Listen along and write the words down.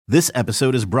This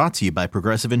episode is brought to you by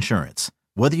Progressive Insurance.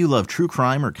 Whether you love true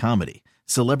crime or comedy,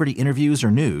 celebrity interviews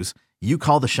or news, you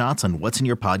call the shots on what's in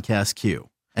your podcast queue.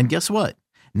 And guess what?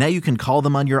 Now you can call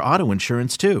them on your auto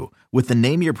insurance too with the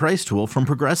Name Your Price tool from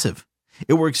Progressive.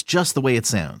 It works just the way it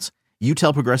sounds. You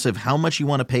tell Progressive how much you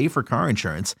want to pay for car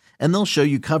insurance, and they'll show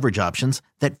you coverage options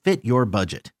that fit your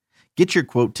budget. Get your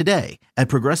quote today at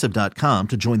Progressive.com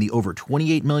to join the over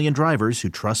 28 million drivers who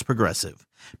trust Progressive.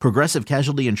 Progressive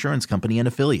Casualty Insurance Company and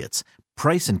Affiliates.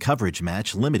 Price and coverage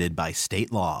match limited by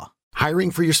state law. Hiring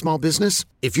for your small business?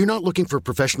 If you're not looking for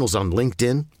professionals on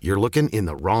LinkedIn, you're looking in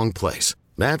the wrong place.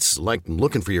 That's like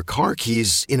looking for your car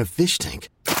keys in a fish tank.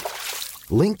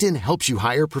 LinkedIn helps you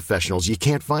hire professionals you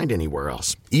can't find anywhere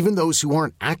else, even those who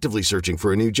aren't actively searching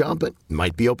for a new job but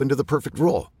might be open to the perfect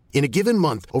role. In a given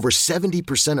month, over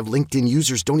 70% of LinkedIn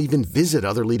users don't even visit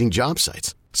other leading job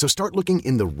sites. So start looking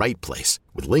in the right place.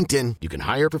 With LinkedIn, you can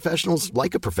hire professionals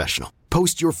like a professional.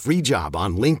 Post your free job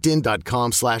on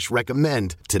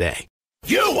linkedin.com/recommend today.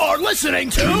 You are listening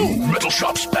to Metal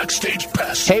Shop's Backstage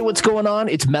Pass. Hey, what's going on?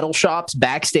 It's Metal Shop's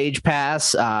Backstage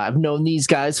Pass. I've known these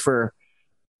guys for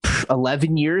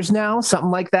 11 years now,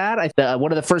 something like that.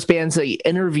 One of the first bands I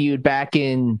interviewed back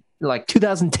in like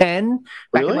 2010,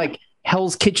 back in like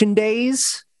Hell's Kitchen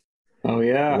days. Oh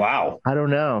yeah! Wow. I don't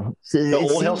know. The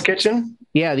old Hell's Kitchen?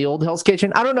 Yeah, the old Hell's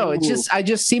Kitchen. I don't know. Ooh. I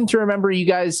just seem to remember you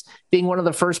guys being one of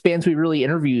the first bands we really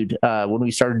interviewed when we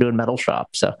started doing Metal Shop.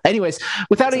 So, anyways,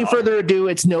 without any further ado,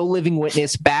 it's No Living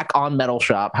Witness back on Metal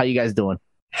Shop. How you guys doing?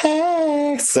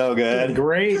 Hey, so good.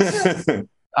 Great.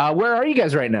 Where are you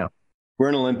guys right now? We're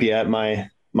in Olympia at my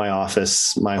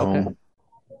office, my home.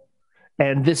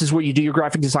 And this is where you do your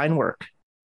graphic design work.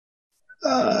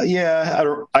 Yeah,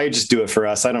 I just do it for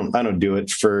us. I don't do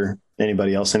it for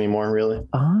anybody else anymore, really.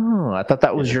 Oh, I thought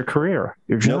that was your career,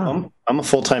 your job. No, I'm a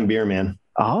full-time beer man.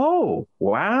 Oh,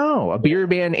 wow. A beer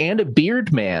man and a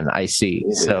beard man, I see.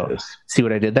 So see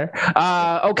what I did there?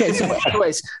 Okay, so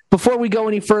anyways, before we go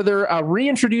any further,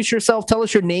 reintroduce yourself. Tell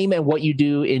us your name and what you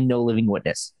do in No Living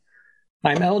Witness.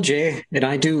 I'm LJ, and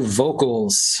I do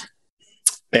vocals.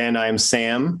 And I'm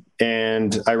Sam,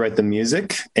 and I write the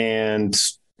music and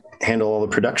handle all the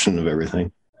production of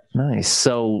everything. Nice.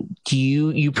 So do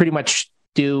you pretty much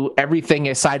do everything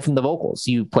aside from the vocals?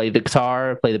 You play the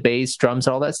guitar, play the bass, drums,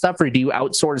 all that stuff, or do you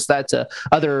outsource that to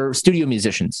other studio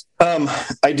musicians?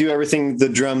 I do everything. The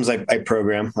drums I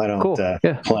program. I don't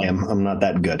play them. I'm not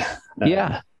that good.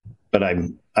 But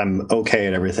I'm okay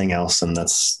at everything else, and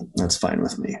that's fine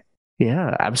with me.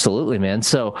 Yeah, absolutely, man.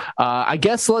 So I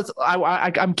guess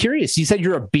I'm curious. You said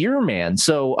you're a beer man,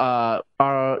 so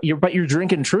you're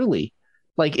drinking Truly.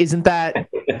 Like, isn't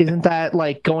that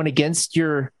like going against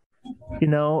your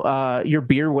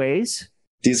beer ways?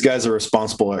 These guys are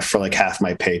responsible for like half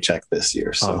my paycheck this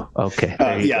year. So okay,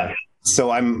 yeah. So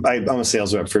I'm a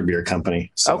sales rep for a beer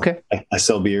company. So I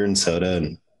sell beer and soda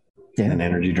and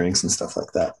energy drinks and stuff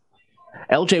like that.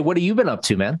 LJ, what have you been up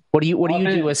to, man? What do you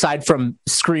do aside from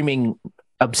screaming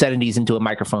obscenities into a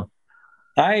microphone?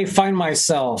 I find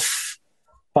myself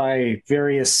by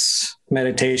various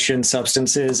meditation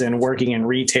substances and working in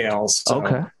retail.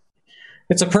 So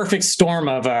it's a perfect storm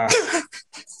of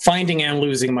finding and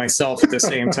losing myself at the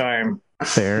same time.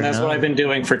 Fair enough. That's what I've been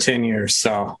doing for 10 years.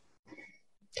 So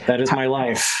that is my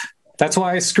life. That's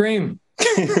why I scream.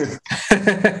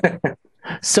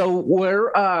 So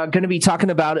we're going to be talking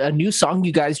about a new song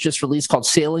you guys just released called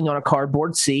Sailing on a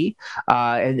Cardboard Sea.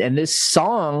 And this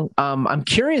song, I'm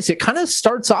curious, it kind of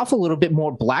starts off a little bit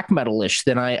more black metal-ish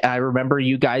than I remember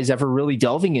you guys ever really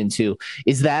delving into.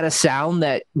 Is that a sound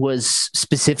that was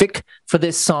specific for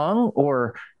this song,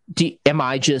 or am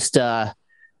I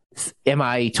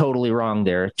totally wrong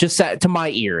there? Just to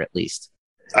my ear, at least.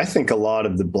 I think a lot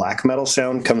of the black metal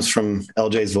sound comes from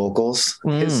LJ's vocals.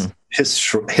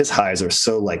 His highs are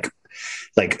so like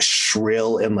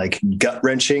shrill and like gut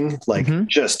wrenching, like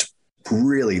just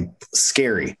really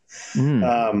scary.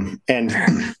 And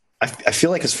I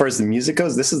feel like as far as the music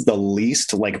goes, this is the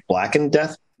least like Black and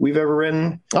Death we've ever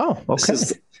written. Oh, okay.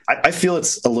 I feel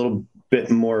it's a little bit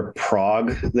more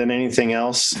prog than anything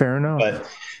else. Fair enough. But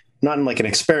not in like an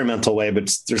experimental way,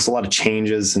 but there's a lot of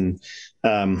changes, and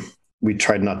we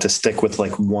tried not to stick with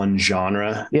like one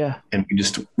genre. Yeah. And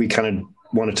we kind of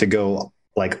wanted to go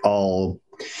like all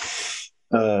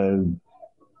it's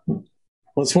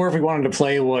more if we wanted to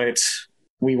play what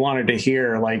we wanted to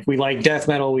hear. Like, we like death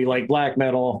metal, we like black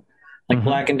metal, like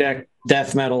black and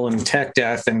death metal and tech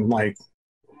death, and like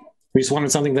we just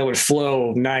wanted something that would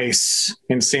flow nice.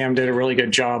 And Sam did a really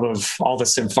good job of all the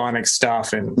symphonic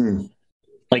stuff and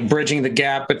like bridging the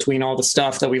gap between all the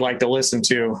stuff that we like to listen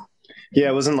to. Yeah,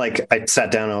 it wasn't like I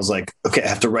sat down and I was like, okay, I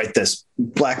have to write this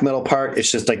black metal part.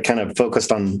 It's just like kind of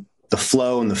focused on the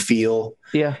flow and the feel.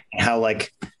 Yeah.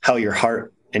 How your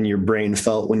heart and your brain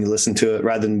felt when you listen to it,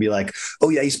 rather than be like, oh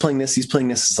yeah, he's playing this.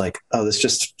 It's like, oh, this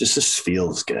just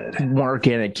feels good. More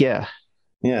organic. Yeah.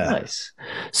 Yeah. Nice.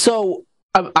 So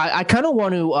I kind of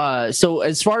want to, so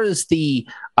as far as the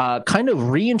kind of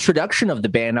reintroduction of the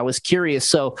band, I was curious.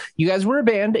 So you guys were a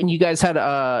band and you guys had,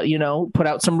 put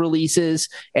out some releases,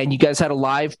 and you guys had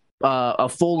a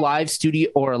full live studio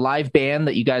or a live band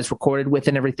that you guys recorded with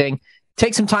and everything.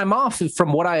 Take some time off,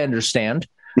 from what I understand.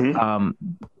 Mm-hmm.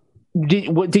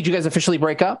 Did you guys officially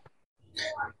break up?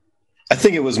 I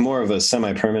think it was more of a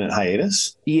semi-permanent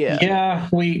hiatus. Yeah.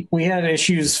 We had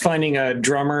issues finding a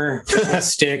drummer to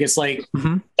stick. It's like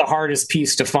the hardest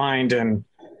piece to find, and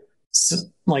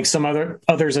like some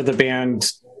others of the band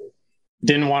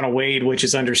didn't want to wait, which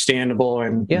is understandable,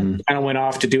 and kind of went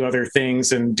off to do other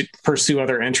things and pursue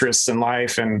other interests in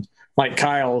life. And like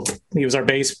Kyle, he was our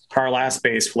last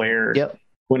bass player. Yep.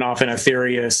 Went off in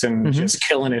Aetherius and just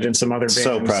killing it in some other bands.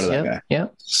 So proud of that guy. Yeah.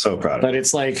 So proud of But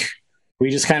it's like, we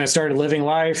just kind of started living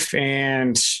life,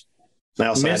 and I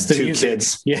also had missed the 2 music.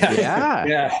 kids.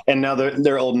 Yeah. And now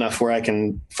they're old enough where I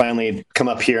can finally come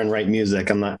up here and write music.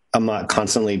 I'm not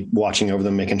constantly watching over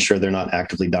them, making sure they're not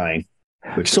actively dying.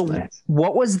 So nice.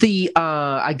 What was the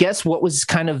what was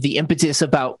kind of the impetus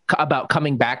about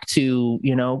coming back to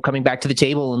the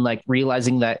table and like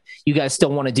realizing that you guys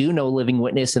still want to do No Living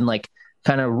Witness, and like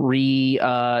kind of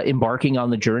embarking on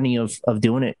the journey of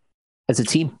doing it as a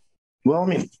team? Well, I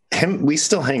mean, we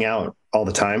still hang out all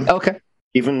the time. Okay.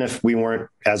 Even if we weren't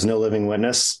as No Living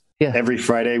Witness, every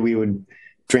Friday we would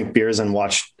drink beers and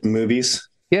watch movies.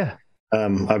 Yeah.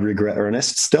 I regret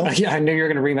Ernest still. Yeah, I knew you were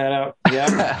going to bring that up.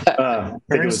 Yeah.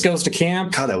 Ernest Goes to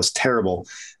Camp. God, that was terrible.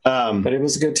 But it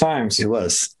was good times. It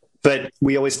was. But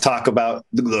we always talk about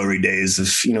the glory days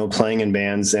of, playing in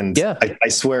bands. And I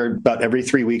swear about every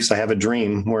 3 weeks I have a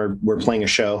dream where we're playing a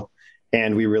show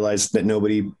and we realize that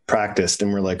nobody practiced.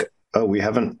 And we're like, oh, we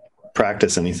haven't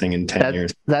practiced anything in 10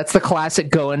 years. That's the classic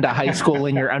going to high school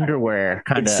in your underwear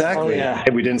kind of. Exactly. Oh, yeah.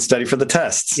 And we didn't study for the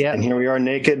tests. Yeah. And here we are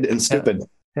naked and stupid.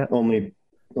 Yeah. Only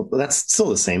that's still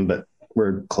the same, but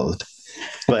we're clothed.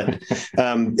 But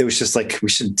it was just like, we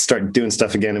should start doing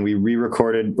stuff again. And we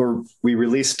re-recorded, or we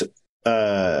released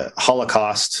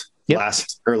Holocaust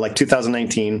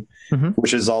 2019,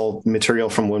 which is all material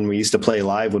from when we used to play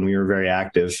live when we were very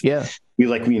active. Yeah.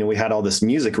 We had all this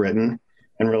music written,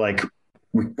 and we're like,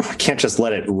 we can't just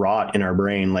let it rot in our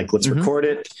brain. Like, let's record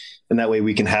it, and that way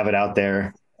we can have it out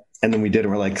there. And then we did it.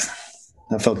 We're like,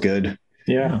 that felt good.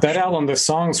 Yeah. That album, the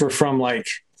songs were from like,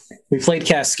 we played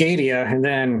Cascadia, and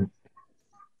then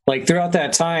like throughout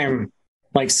that time,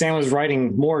 like Sam was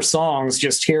writing more songs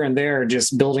just here and there,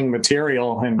 just building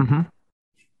material. And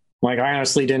like, I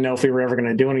honestly didn't know if we were ever going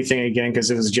to do anything again,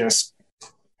 because it was just,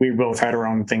 we both had our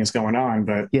own things going on.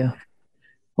 But it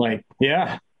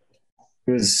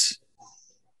was,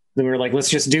 then we were like, let's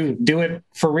just do it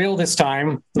for real this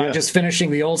time. Not just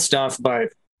finishing the old stuff, but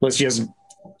let's just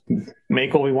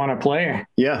make what we want to play.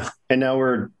 Yeah. And now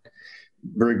we're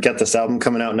got this album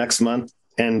coming out next month,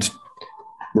 and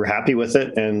we're happy with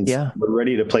it. And we're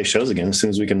ready to play shows again as soon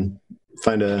as we can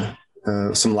find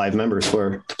some live members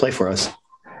to play for us.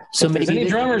 So maybe any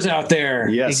drummers out there.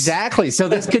 Yes, exactly. So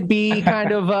this could be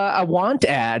kind of a want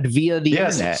ad via the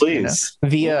internet, please,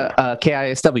 via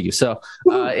KISW. So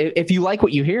if you like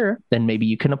what you hear, then maybe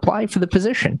you can apply for the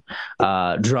position,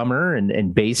 drummer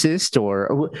and bassist.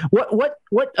 Or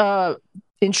what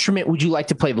instrument would you like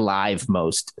to play live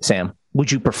most, Sam?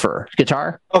 Would you prefer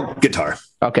guitar? Oh, guitar.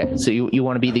 Okay, so you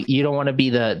want to be you don't want to be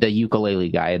the ukulele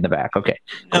guy in the back. Okay.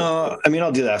 Cool. I mean,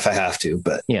 I'll do that if I have to,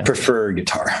 but prefer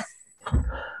guitar.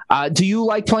 Do you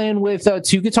like playing with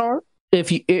 2 guitar?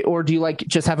 Or do you like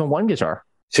just having 1 guitar?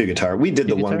 2 guitar. We did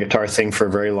the 1 guitar thing for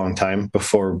a very long time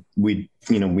before we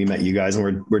met you guys,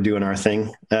 and we're doing our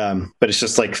thing. But it's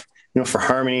just like, for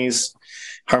harmonies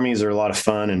are a lot of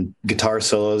fun, and guitar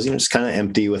solos, just kind of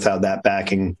empty without that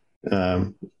backing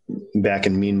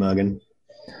mean mugging.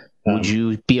 Would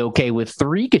you be okay with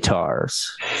 3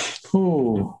 guitars?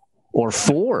 Ooh. Or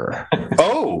 4?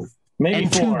 Oh, maybe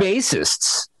and 4. 2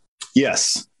 bassists.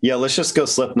 Yes. Yeah, let's just go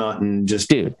Slipknot and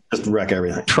just wreck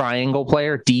everything. Triangle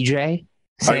player, DJ,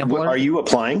 sampler. Are you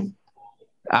applying?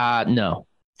 No.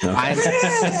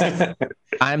 Okay.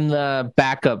 I'm the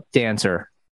backup dancer.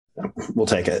 We'll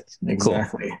take it.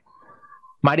 Exactly. Cool.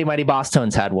 Mighty Mighty Boss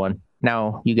Tones had one.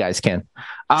 Now you guys can.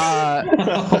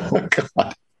 Oh,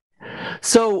 God.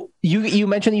 So you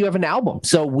mentioned that you have an album.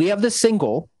 So we have the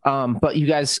single, but you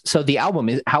guys. So the album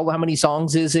is how many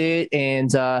songs is it?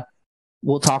 And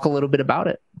we'll talk a little bit about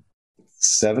it.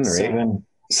 7 or 8?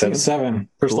 Seven.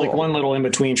 There's like one little in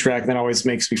between track that always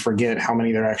makes me forget how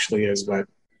many there actually is, but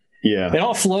yeah, it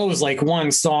all flows like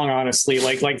one song, honestly.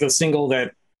 Like the single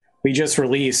that we just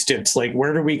released, it's like,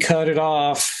 where do we cut it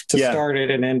off to start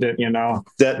it and end it, you know?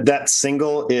 That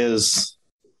single that's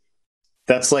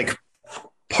like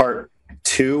part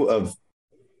 2 of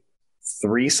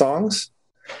 3 songs.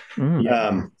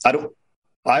 I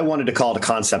wanted to call it a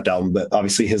concept album, but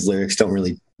obviously his lyrics don't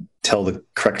really tell the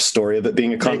correct story of it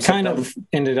being a concept album. It kind of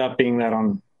ended up being that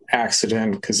on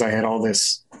accident, because I had all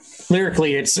this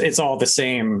lyrically, it's all the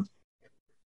same.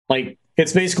 Like,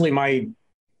 it's basically my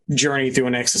journey through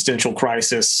an existential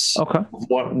crisis. Okay.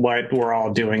 What we're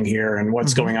all doing here and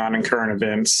what's going on in current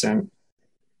events. And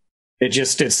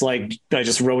it's like, I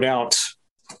just wrote out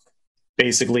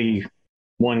basically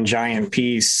one giant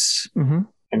piece,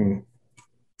 and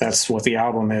that's what the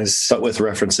album is. But with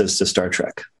references to Star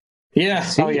Trek. Yeah.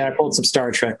 Oh yeah. I pulled some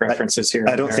Star Trek references here.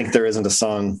 I don't think there isn't a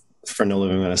song for No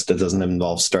Living Menace that doesn't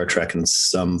involve Star Trek in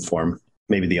some form.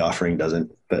 Maybe The Offering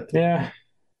doesn't, but yeah.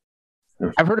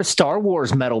 I've heard of Star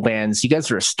Wars metal bands. You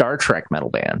guys are a Star Trek metal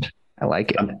band. I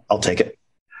like it. I'll take it.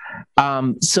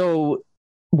 So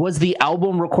was the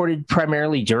album recorded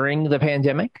primarily during the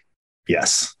pandemic?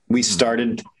 Yes. We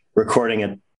started recording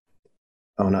it.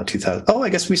 Not 2000. I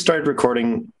guess we started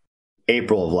recording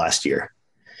April of last year.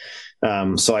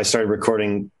 So I started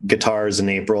recording guitars in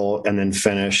April and then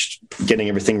finished getting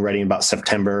everything ready in about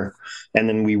September. And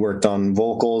then we worked on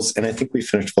vocals, and I think we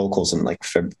finished vocals in like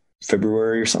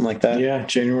February or something like that. Yeah.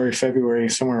 January, February,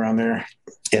 somewhere around there.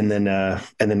 And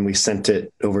then we sent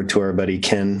it over to our buddy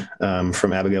Ken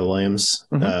from Abigail Williams.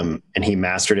 And he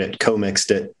mastered it, co-mixed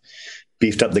it,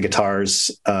 beefed up the guitars,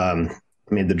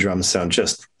 made the drums sound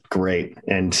just great.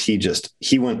 And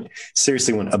he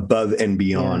went above and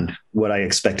beyond what I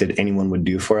expected anyone would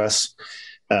do for us.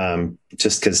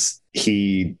 Just because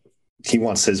he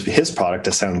wants his product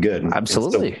to sound good.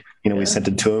 Absolutely. So, we sent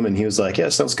it to him and he was like, yeah,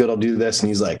 sounds good. I'll do this. And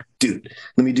he's like, dude,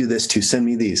 let me do this too. Send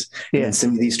me these. And then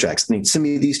send me these tracks. Send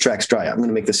me these tracks dry. I'm going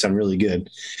to make this sound really good.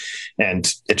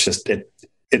 And it's just, it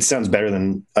sounds better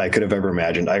than I could have ever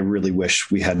imagined. I really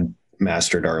wish we had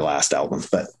mastered our last album,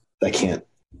 but I can't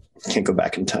go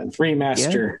back in time.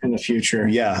 Remaster in the future.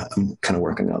 Yeah, I'm kind of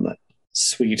working on that.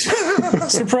 Sweet.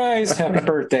 Surprise. Happy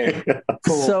birthday.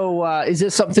 Cool. So is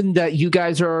this something that you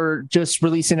guys are just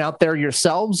releasing out there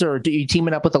yourselves, or do you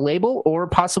teaming up with a label, or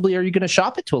possibly are you going to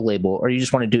shop it to a label, or you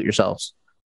just want to do it yourselves?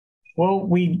 Well,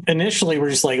 we initially were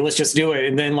just like, let's just do it.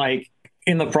 And then like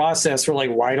in the process, we're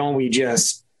like, why don't we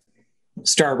just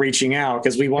start reaching out?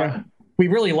 Because we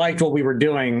really liked what we were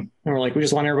doing. And we're like, we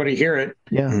just want everybody to hear it.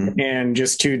 Yeah. And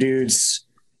just 2 dudes.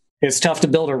 It's tough to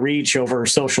build a reach over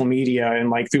social media and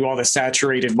like through all the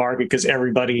saturated market, because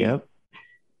everybody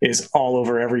is all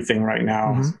over everything right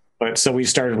now. But so we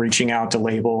started reaching out to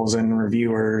labels and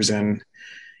reviewers and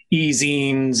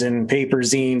e-zines and paper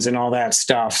zines and all that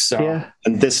stuff. So,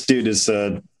 and this dude is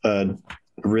a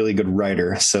really good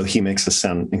writer. So he makes us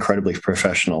sound incredibly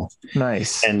professional.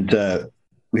 Nice. And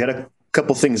we had a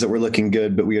couple things that were looking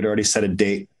good, but we had already set a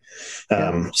date.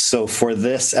 So for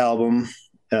this album,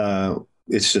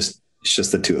 it's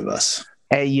just the 2 of us.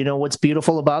 Hey, what's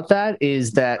beautiful about that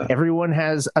is that everyone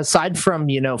has, aside from,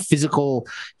 physical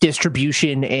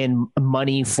distribution and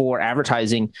money for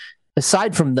advertising,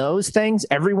 aside from those things,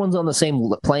 everyone's on the same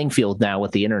playing field now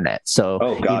with the internet. So,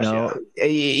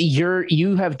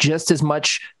 you have just as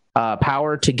much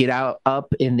power to get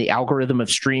up in the algorithm of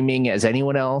streaming as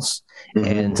anyone else.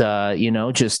 And,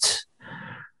 just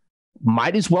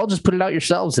might as well just put it out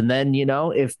yourselves. And then,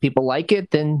 if people like it,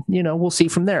 then, we'll see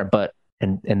from there. But,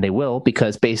 and they will,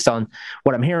 because based on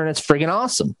what I'm hearing, it's friggin'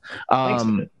 awesome.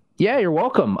 Yeah, you're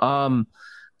welcome.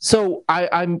 So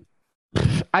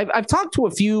I've talked to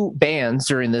a few bands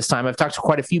during this time. I've talked to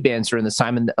quite a few bands during this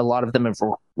time, and a lot of them have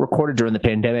recorded during the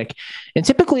pandemic. And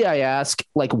typically I ask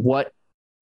like what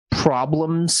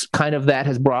problems kind of that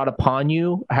has brought upon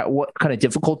you, what kind of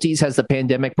difficulties has the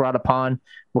pandemic brought upon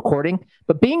recording.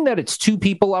 But being that it's 2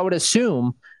 people, I would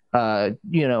assume,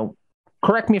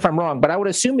 correct me if I'm wrong, but I would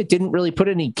assume it didn't really put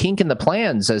any kink in the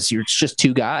plans, as it's just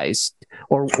 2 guys,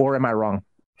 or am I wrong?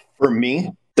 For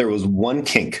me, there was one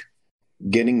kink: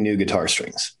 getting new guitar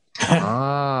strings.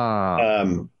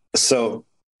 So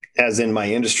as in my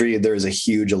industry, there's a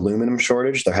huge aluminum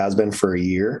shortage. There has been for a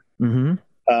year.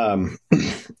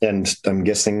 And I'm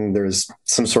guessing there's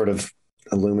some sort of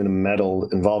aluminum metal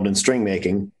involved in string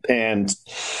making. And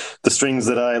the strings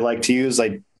that I like to use,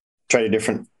 I tried a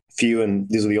different few, and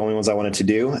these are the only ones I wanted to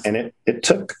do. And it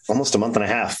took almost a month and a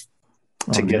half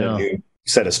to get a new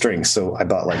set of strings. So I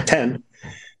bought like 10.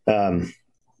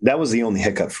 that was the only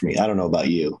hiccup for me. I don't know about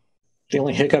you. The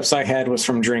only hiccups I had was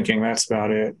from drinking. That's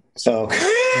about it. So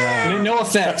no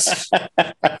effects.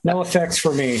 No effects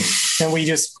for me. And we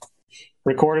just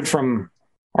recorded from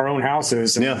our own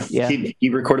houses. And He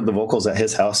recorded the vocals at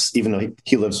his house, even though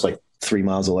he lives like 3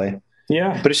 miles away.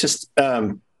 Yeah. But it's just,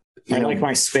 I like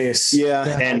my space. Yeah.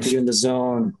 And in the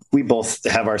zone. We both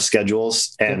have our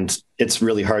schedules and it's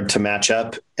really hard to match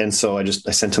up. And so I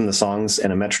sent him the songs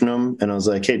and a metronome and I was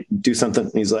like, hey, do something.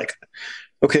 And he's like,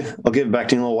 okay, I'll give it back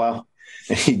to you in a little while.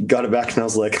 And he got it back and I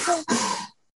was like,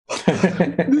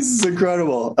 this is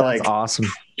incredible. That's awesome.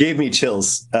 Gave me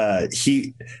chills.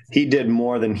 He did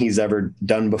more than he's ever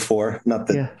done before. Not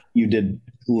that you did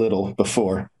little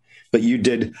before, but you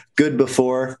did good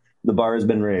before. The bar has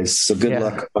been raised. So good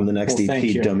luck on the next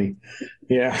EP, dummy.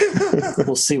 Yeah.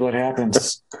 We'll see what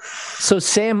happens. So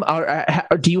Sam,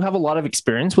 do you have a lot of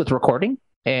experience with recording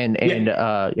and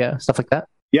stuff like that?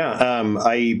 Yeah.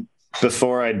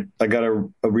 Before I got a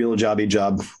real jobby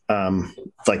job,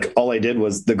 like all I did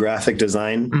was the graphic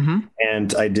design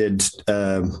and I did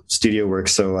studio work.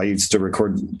 So I used to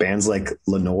record bands like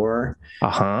Lenore,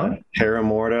 Terra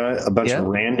Morta, a bunch of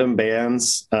random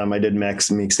bands. I did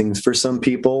mixings for some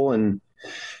people and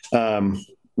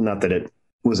not that it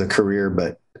was a career,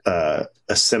 but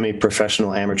a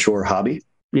semi-professional amateur hobby.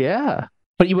 Yeah.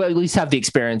 But you at least have the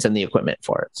experience and the equipment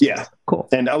for it. So. Yeah. Cool.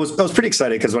 And I was pretty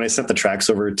excited because when I sent the tracks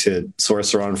over to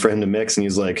Sorceron for him to mix and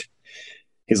he's like,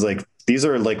 these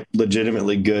are like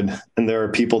legitimately good. And there are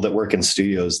people that work in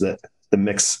studios that the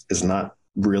mix is not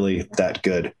really that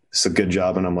good. So good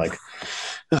job. And I'm like,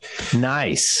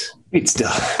 nice. Beat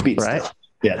stuff.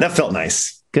 Yeah. That felt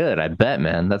nice. Good. I bet,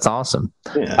 man. That's awesome.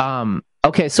 Yeah.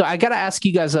 Okay. So I got to ask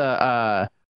you guys,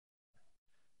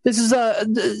 this is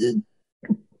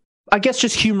I guess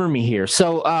just humor me here.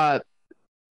 So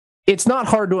it's not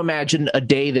hard to imagine a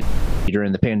day that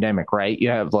during the pandemic, right? You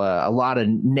have a lot of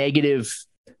negative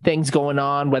things going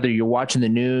on, whether you're watching the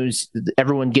news,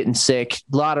 everyone getting sick,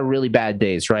 a lot of really bad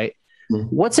days, right?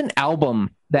 Mm-hmm. What's an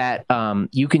album that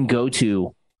you can go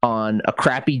to on a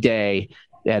crappy day,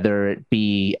 whether it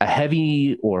be a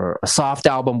heavy or a soft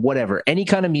album, whatever, any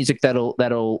kind of music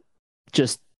that'll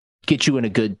just get you in a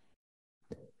good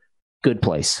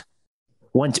place?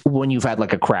 When you've had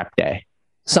like a crap day,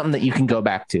 something that you can go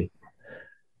back to.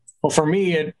 Well, for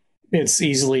me, it's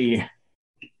easily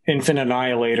Infinite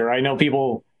Annihilator. I know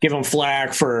people give them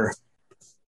flack for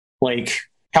like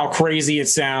how crazy it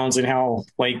sounds and how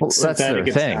like synthetic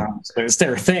it sounds, but it's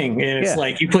their thing. And it's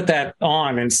like, you put that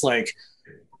on and it's like,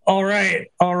 all right.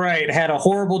 Had a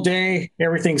horrible day.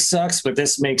 Everything sucks, but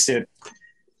this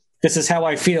is how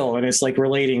I feel. And it's like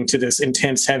relating to this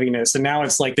intense heaviness. And now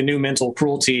it's like the new Mental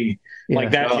Cruelty.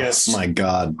 Like that. Oh my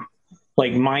God.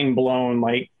 Like mind blown.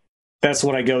 Like that's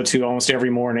what I go to almost every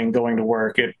morning going to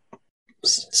work.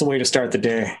 It's a way to start the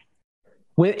day.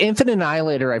 With Infinite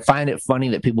Annihilator, I find it funny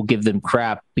that people give them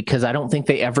crap because I don't think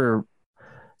they ever,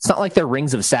 it's not like they're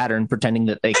Rings of Saturn pretending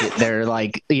that they're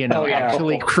like,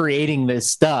 actually creating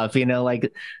this stuff,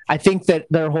 like I think that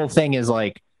their whole thing is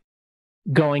like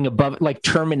going above, like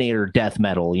Terminator death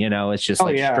metal, it's just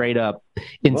straight up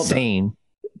insane.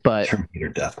 But Terminator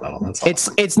death metal, that's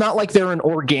awesome. It's not like they're an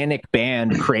organic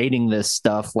band creating this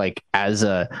stuff like as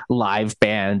a live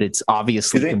band. It's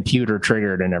obviously computer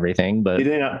triggered and everything. But do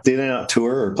they not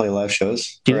tour or play live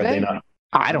shows? Do they not?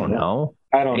 I don't know.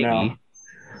 I don't know.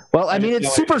 Well, I mean,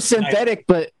 it's super synthetic,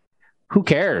 but who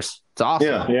cares? It's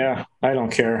awesome. Yeah, I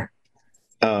don't care.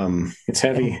 It's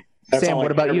heavy. That's Sam,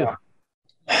 what about you?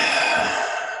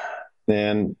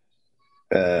 Man,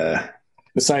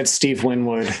 besides Steve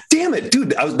Winwood. Damn it,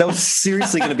 dude! That was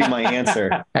seriously going to be my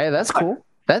answer. Hey, that's cool.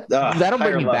 That'll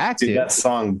bring you back, dude. That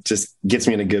song just gets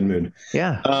me in a good mood.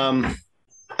 Yeah.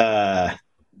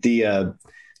 The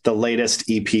latest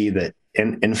EP that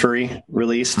Infury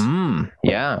released. On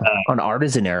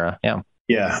Artisan Era. Yeah.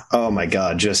 Yeah. Oh my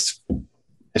God.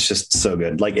 It's just so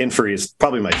good. Like Infury is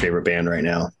probably my favorite band right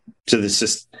now. So it's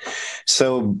just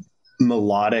so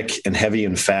melodic and heavy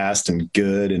and fast and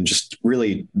good and just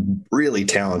really, really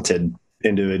talented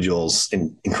individuals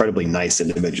and incredibly nice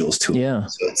individuals too. Yeah.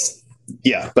 So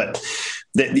but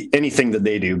anything that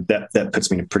they do that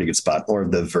puts me in a pretty good spot. Or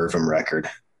the Vervum record.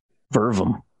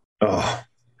 Vervum. Oh,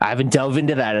 I haven't delved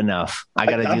into that enough. I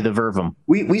got to do the Vervum.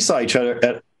 We saw each other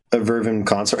at a Vervum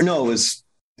concert. No, it was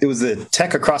the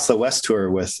Tech Across the West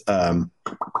tour with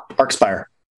Arcspire.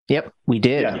 Yep, we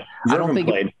did. Yeah, I don't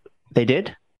think they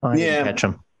did. I didn't catch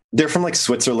them. They're from like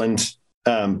Switzerland.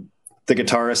 The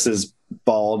guitarist is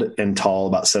bald and tall,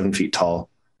 about 7 feet tall.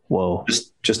 Whoa,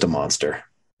 just a monster.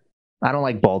 I don't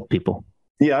like bald people.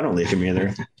 Yeah, I don't like him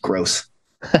either. Gross.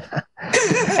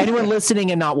 Anyone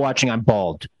listening and not watching, I'm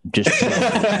bald. Just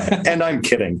and I'm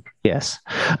kidding. Yes.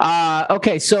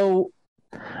 Okay. So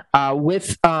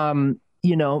with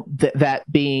that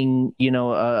being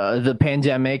the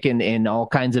pandemic and all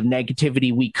kinds of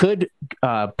negativity we could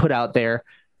put out there,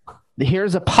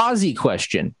 here's a posy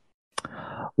question.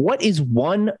 What is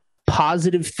one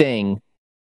positive thing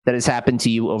that has happened to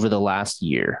you over the last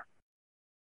year,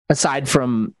 aside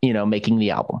from making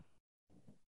the album?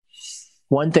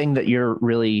 One thing that you're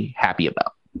really happy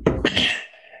about.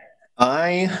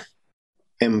 I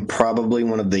am probably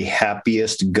one of the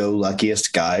happiest, go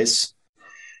luckiest guys.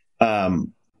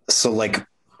 So like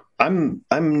I'm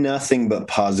nothing but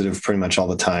positive pretty much all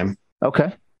the time.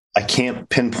 Okay. I can't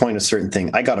pinpoint a certain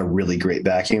thing. I got a really great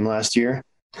vacuum last year.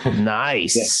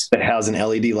 Nice. That has an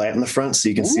LED light in the front so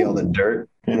you can see all the dirt.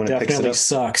 It when definitely it picks it up.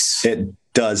 sucks. It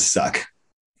does suck.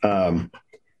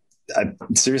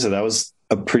 Seriously, that was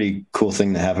a pretty cool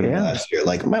thing to happen to me last year.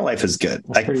 Like, my life is good.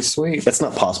 That's pretty sweet. It's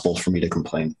not possible for me to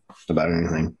complain about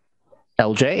anything.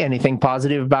 LJ, anything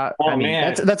positive about? Oh,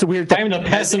 man. That's a weird thing. I'm the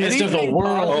pessimist of the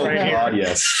world right here. God,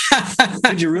 yes.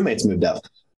 Dude, your roommates moved out.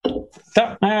 You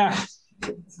have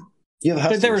a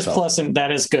house to There was yourself. plus, and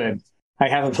that is good. I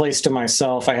have a place to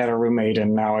myself. I had a roommate,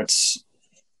 and now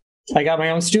I got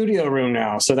my own studio room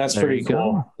now, so that's There pretty you go.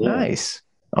 cool. Yeah. Nice.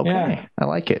 Okay. Yeah. I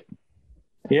like it.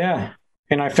 Yeah.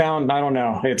 And I found, I don't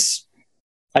know,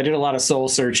 I did a lot of soul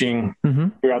searching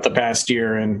throughout the past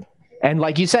year, and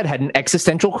like you said, had an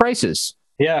existential crisis.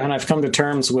 yeah, and I've come to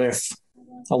terms with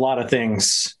a lot of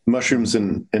things. Mushrooms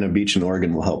in a beach in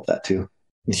Oregon will help that too.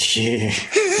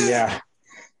 Yeah.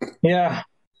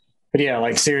 But yeah,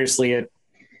 like seriously,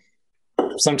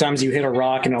 sometimes you hit a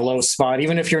rock in a low spot,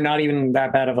 even if you're not even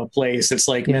that bad of a place. It's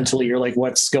like mentally, you're like,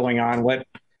 what's going on? What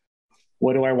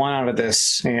do I want out of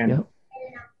this? And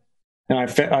I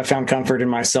found comfort in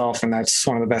myself, and that's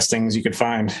one of the best things you could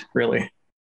find, really.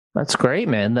 That's great,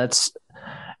 man.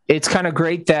 It's kind of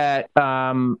great that,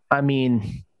 I'm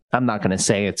not going to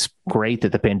say it's great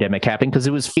that the pandemic happened because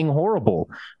it was fucking horrible,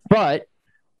 but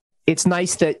it's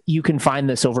nice that you can find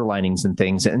the silver linings and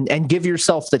things and give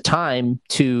yourself the time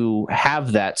to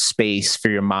have that space for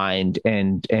your mind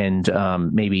and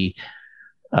maybe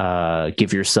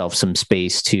give yourself some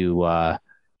space to,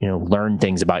 learn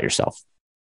things about yourself.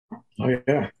 Oh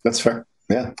yeah. That's fair.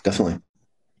 Yeah, definitely.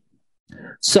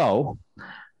 So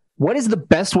what is the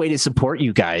best way to support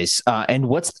you guys? And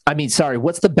what's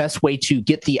the best way to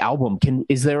get the album?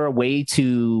 Is there a way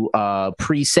to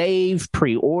pre-save,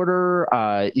 pre-order?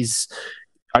 Are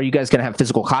you guys going to have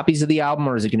physical copies of the album,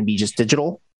 or is it going to be just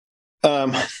digital?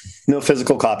 No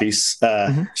physical copies.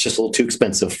 It's just a little too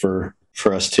expensive for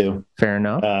us too. Fair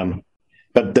enough.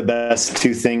 But the best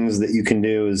two things that you can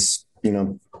do is,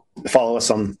 follow us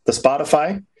on the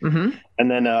Spotify, and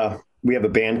then we have a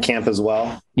Bandcamp as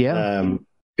well. Yeah.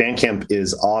 Bandcamp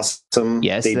is awesome.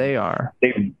 Yes, they are.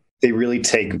 They really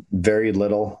take very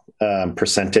little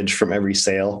percentage from every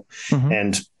sale,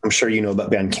 and I'm sure you know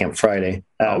about Bandcamp Friday.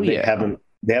 They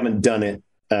haven't done it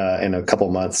in a couple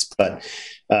months, but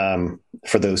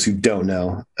for those who don't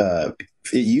know,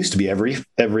 it used to be every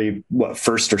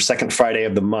first or second Friday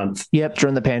of the month. Yep.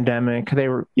 During the pandemic,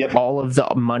 all of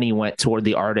the money went toward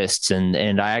the artists,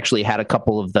 and I actually had a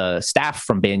couple of the staff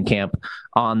from Bandcamp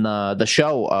on the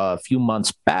show a few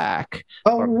months back.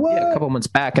 Oh, what? Yeah, a couple months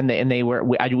back, and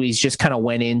we just kind of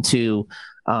went into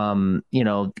kind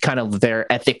of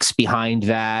their ethics behind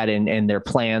that and their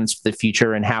plans for the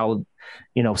future, and how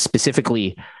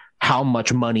specifically how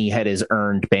much money has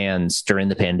earned bands during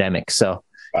the pandemic. So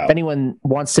if anyone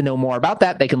wants to know more about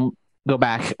that, they can go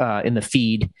back in the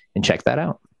feed and check that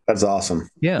out. That's awesome.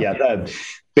 Yeah.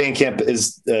 Bandcamp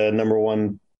is the number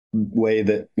one way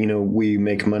that, we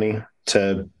make money,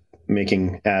 to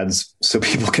making ads so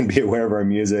people can be aware of our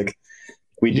music.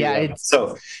 We do.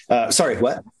 Sorry,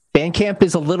 what? Bandcamp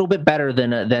is a little bit better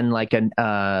than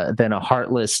a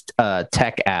heartless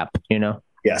tech app,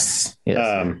 Yes.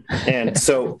 And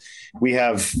so we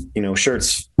have,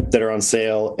 shirts that are on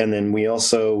sale. And then we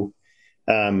also,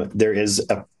 there is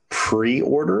a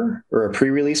pre-order or a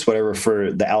pre-release, whatever,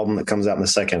 for the album that comes out in the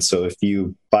second. So if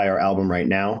you buy our album right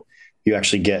now, you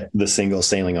actually get the single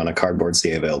Sailing on a Cardboard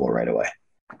Sea available right away.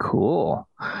 Cool.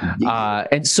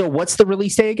 And so what's the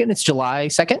release day again? It's July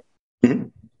 2nd? Mm-hmm.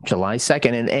 July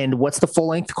 2nd. And what's the full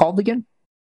length called again?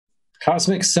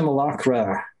 Cosmic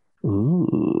Simulacra.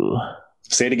 Ooh.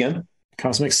 Say it again.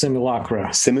 Cosmic Simulacra.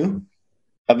 Simu?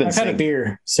 I've had a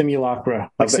beer. Simulacra.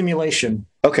 Like simulation.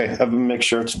 Okay. I've been make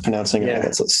sure it's pronouncing it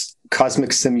right. So it's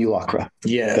Cosmic Simulacra.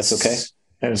 Yes. That's okay?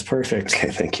 That is perfect.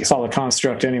 Okay, thank you. It's all a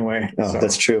construct anyway. Oh, so.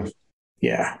 That's true.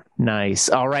 Yeah. Nice.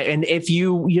 All right. And if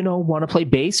you want to play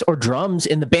bass or drums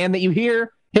in the band that you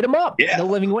hear, hit them up. Yeah, No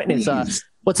Living Witness.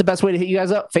 What's the best way to hit you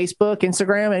guys up? Facebook,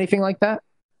 Instagram, anything like that?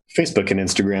 Facebook and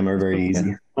Instagram are very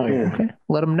easy. Oh, yeah. Okay.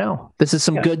 Let them know. This is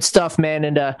some good stuff, man.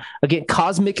 And again,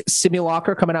 Cosmic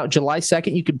Simulacra coming out July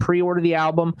 2nd. You can pre-order the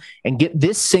album and get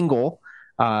this single,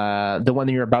 the one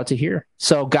that you're about to hear.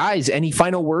 So, guys, any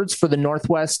final words for the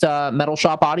Northwest Metal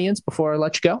Shop audience before I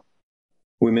let you go?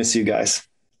 We miss you guys.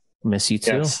 Miss you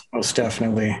too. Yes, most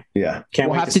definitely. Yeah. Can't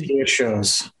We'll wait have to to- see what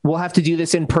shows. We'll have to do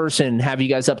this in person, have you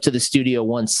guys up to the studio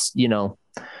once,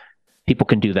 people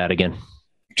can do that again.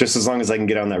 Just as long as I can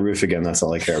get on that roof again, that's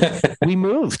all I care about. We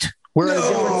moved. We're at a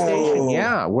different station.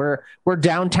 Yeah, we're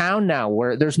downtown now.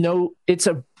 It's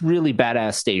a really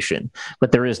badass station,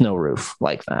 but there is no roof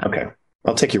like that. Okay.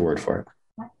 I'll take your word for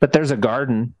it. But there's a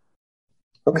garden.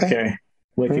 Okay.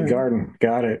 Wicked Garden.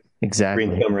 Got it. Exactly.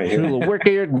 Green thumb right here.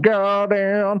 Wicked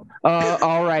garden.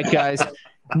 All right, guys.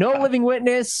 No Living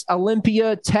Witness,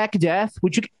 Olympia, Tech Death.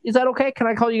 Is that okay? Can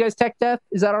I call you guys Tech Death?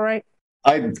 Is that all right?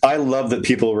 I love that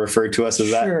people refer to us as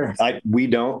Sure. that. We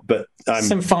don't, but I'm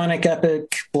Symphonic,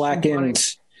 epic,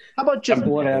 blackened, How about just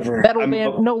whatever. metal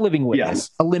band? No Living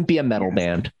Witness. Olympia metal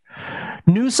band.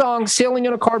 New song, Sailing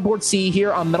on a Cardboard Sea,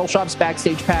 here on Metal Shop's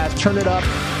Backstage Pass. Turn it up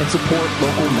and support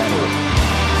local metal.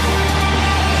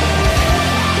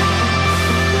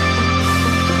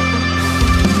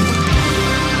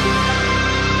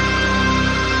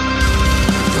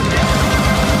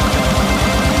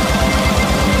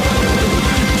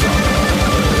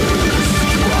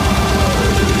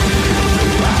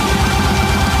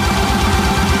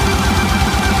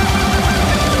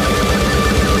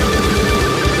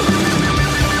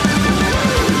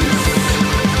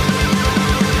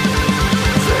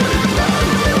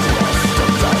 Stop.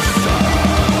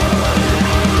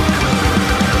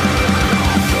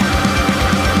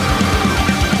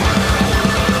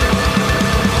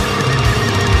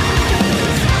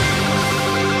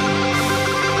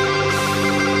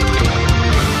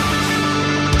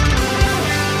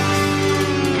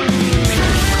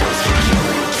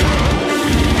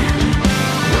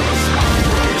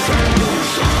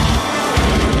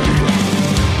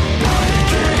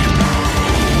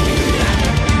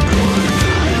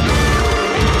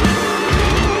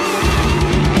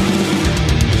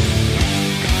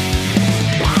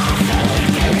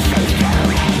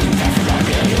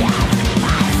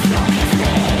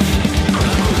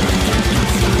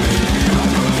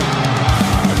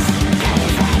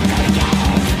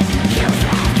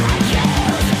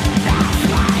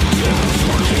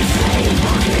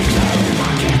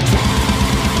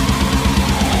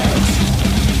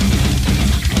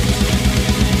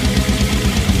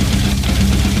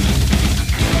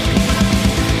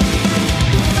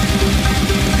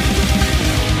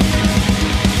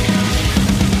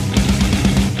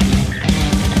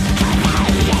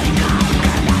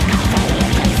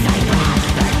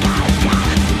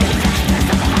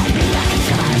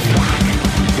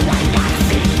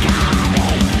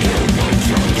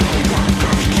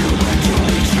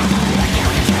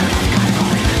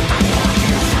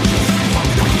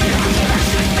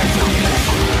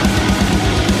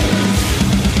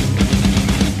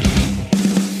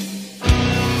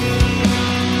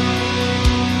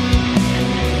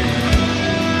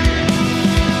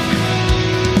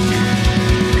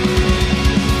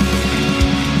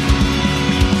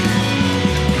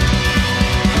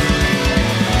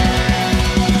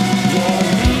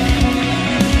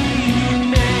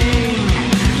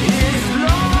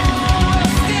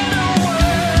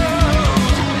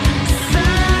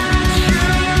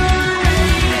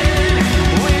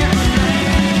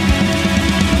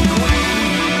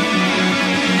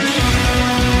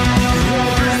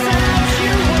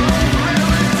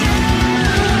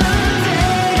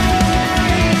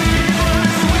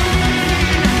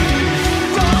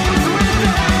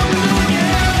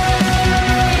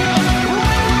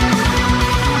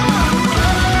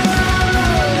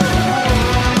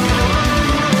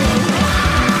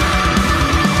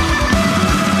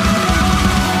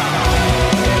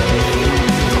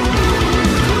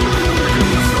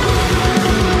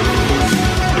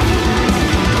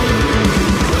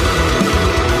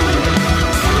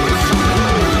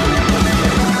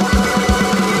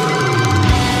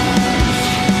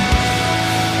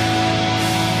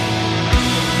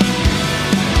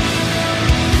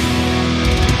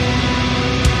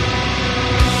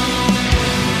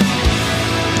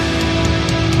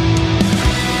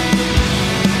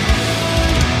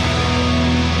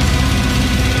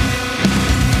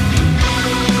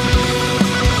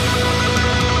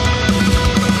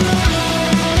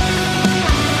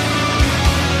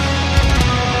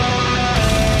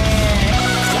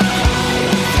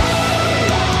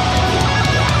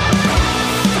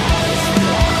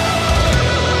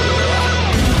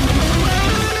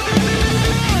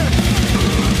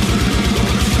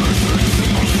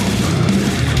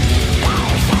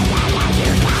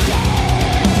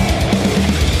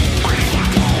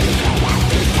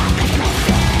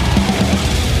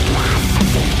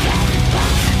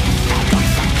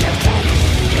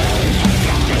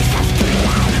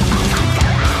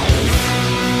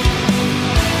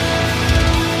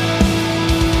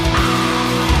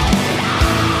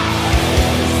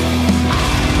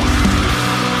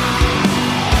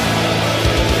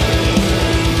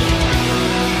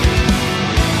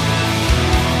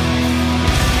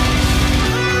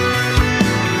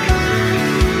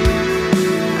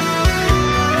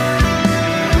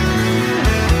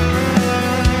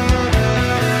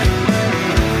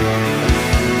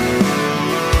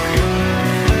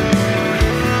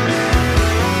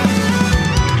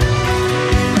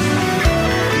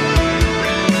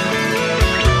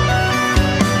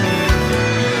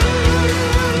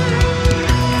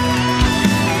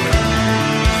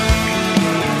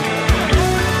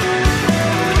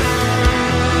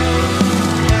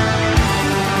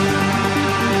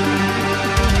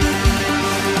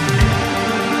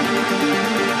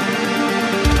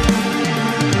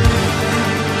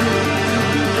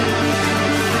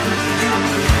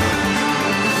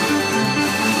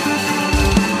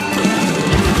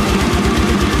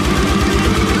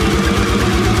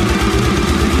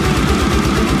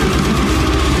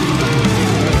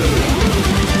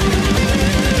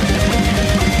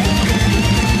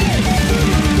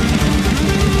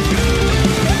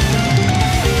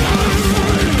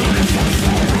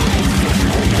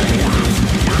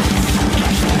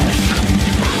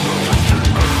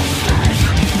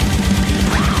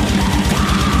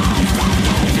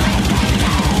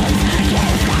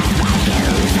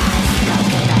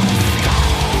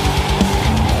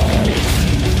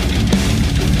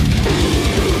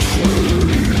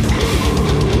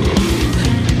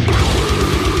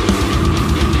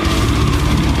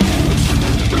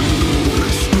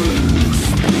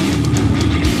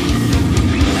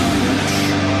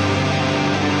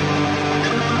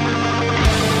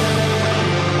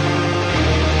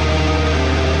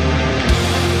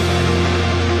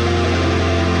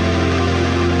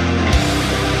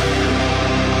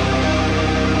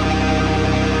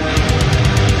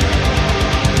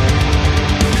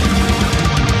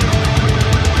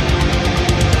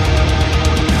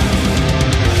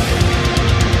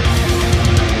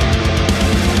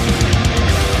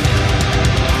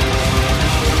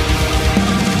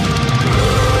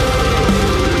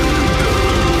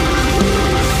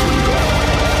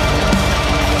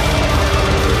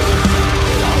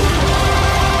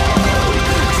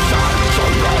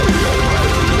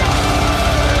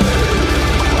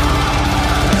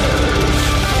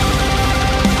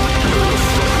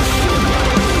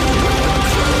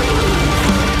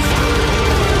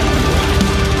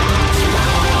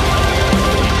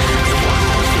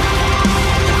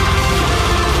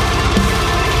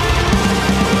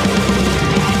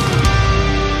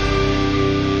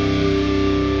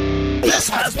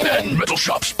 and Metal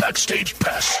Shop's Backstage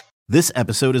Pass. This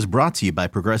episode is brought to you by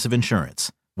Progressive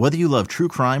Insurance. Whether you love true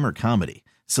crime or comedy,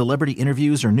 celebrity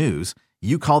interviews or news,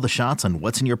 you call the shots on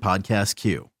what's in your podcast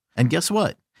queue. And guess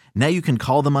what? Now you can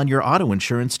call them on your auto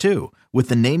insurance too with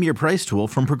the Name Your Price tool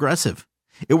from Progressive.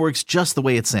 It works just the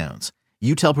way it sounds.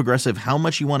 You tell Progressive how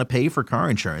much you want to pay for car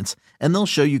insurance, and they'll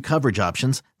show you coverage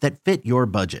options that fit your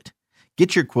budget.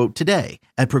 Get your quote today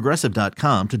at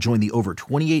Progressive.com to join the over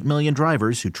 28 million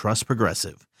drivers who trust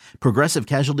Progressive. Progressive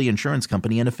Casualty Insurance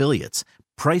Company and Affiliates.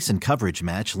 Price and coverage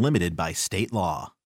match limited by state law.